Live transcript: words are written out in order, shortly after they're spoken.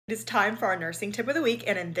It is time for our nursing tip of the week,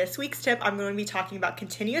 and in this week's tip, I'm going to be talking about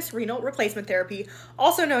continuous renal replacement therapy,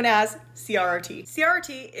 also known as CRRT.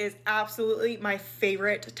 CRRT is absolutely my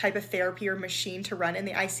favorite type of therapy or machine to run in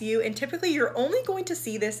the ICU, and typically you're only going to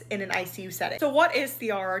see this in an ICU setting. So what is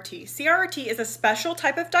CRRT? CRRT is a special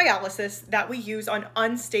type of dialysis that we use on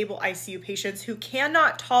unstable ICU patients who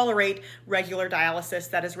cannot tolerate regular dialysis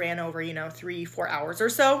that is ran over, 3-4 hours or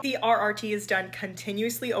so. The CRRT is done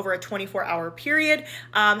continuously over a 24-hour period.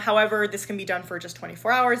 However, this can be done for just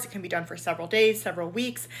 24 hours. It can be done for several days, several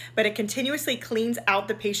weeks, but it continuously cleans out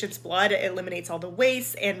the patient's blood. It eliminates all the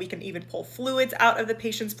waste, and we can even pull fluids out of the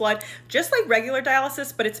patient's blood, just like regular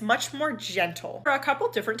dialysis, but it's much more gentle. There are a couple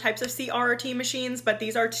different types of CRRT machines, but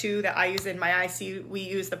these are two that I use in my ICU. We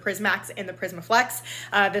use the Prismax and the Prismaflex.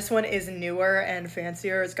 This one is newer and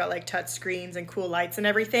fancier. It's got like touch screens and cool lights and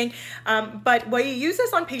everything. But what you use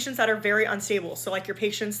this on patients that are very unstable. So like your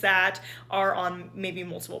patients that are on maybe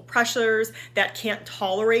multiple pressures, that can't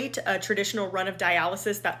tolerate a traditional run of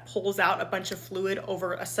dialysis that pulls out a bunch of fluid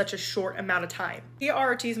over such a short amount of time.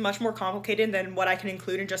 CRRT is much more complicated than what I can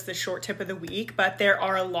include in just this short tip of the week, but there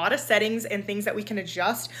are a lot of settings and things that we can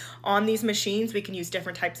adjust on these machines. We can use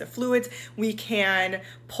different types of fluids. We can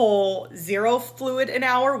pull 0 fluid an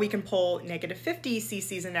hour. We can pull negative 50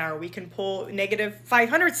 cc's an hour. We can pull negative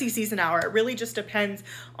 500 cc's an hour. It really just depends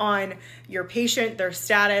on your patient, their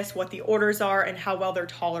status, what the orders are, and how well they're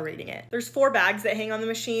tolerating it. There's 4 bags that hang on the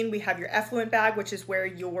machine. We have your effluent bag, which is where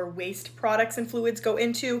your waste products and fluids go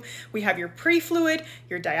into. We have your pre-fluid,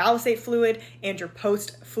 your dialysate fluid, and your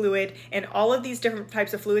post-fluid. And all of these different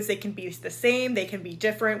types of fluids, they can be the same, they can be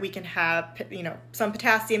different. We can have, some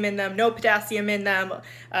potassium in them, no potassium in them,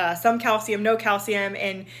 some calcium, no calcium,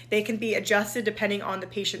 and they can be adjusted depending on the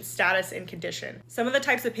patient's status and condition. Some of the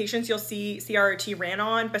types of patients you'll see CRRT ran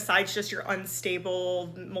on, besides just your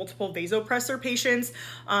unstable multiple vasopressor patients,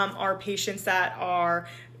 are patients that are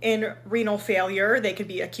in renal failure. They can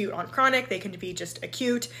be acute on chronic, they can be just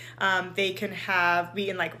acute. They can be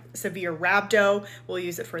in like severe rhabdo. We'll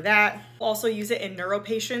use it for that. We'll also use it in neuro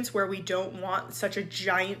patients where we don't want such a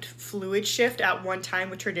giant fluid shift at one time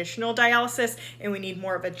with traditional dialysis, and we need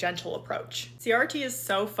more of a gentle approach. CRRT is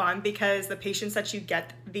so fun because the patients that you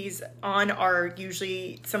get these on are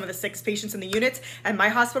usually some of the sickest patients in the units. At my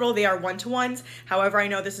hospital, they are one-to-ones. However, I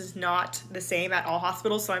know this is not the same at all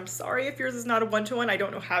hospitals, so I'm sorry if yours is not a one-to-one. I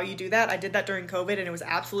don't know how you do that. I did that during COVID and it was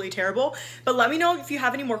absolutely terrible. But let me know if you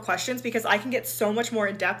have any more questions, because I can get so much more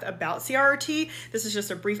in depth about CRRT. This is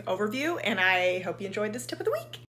just a brief overview, and I hope you enjoyed this tip of the week.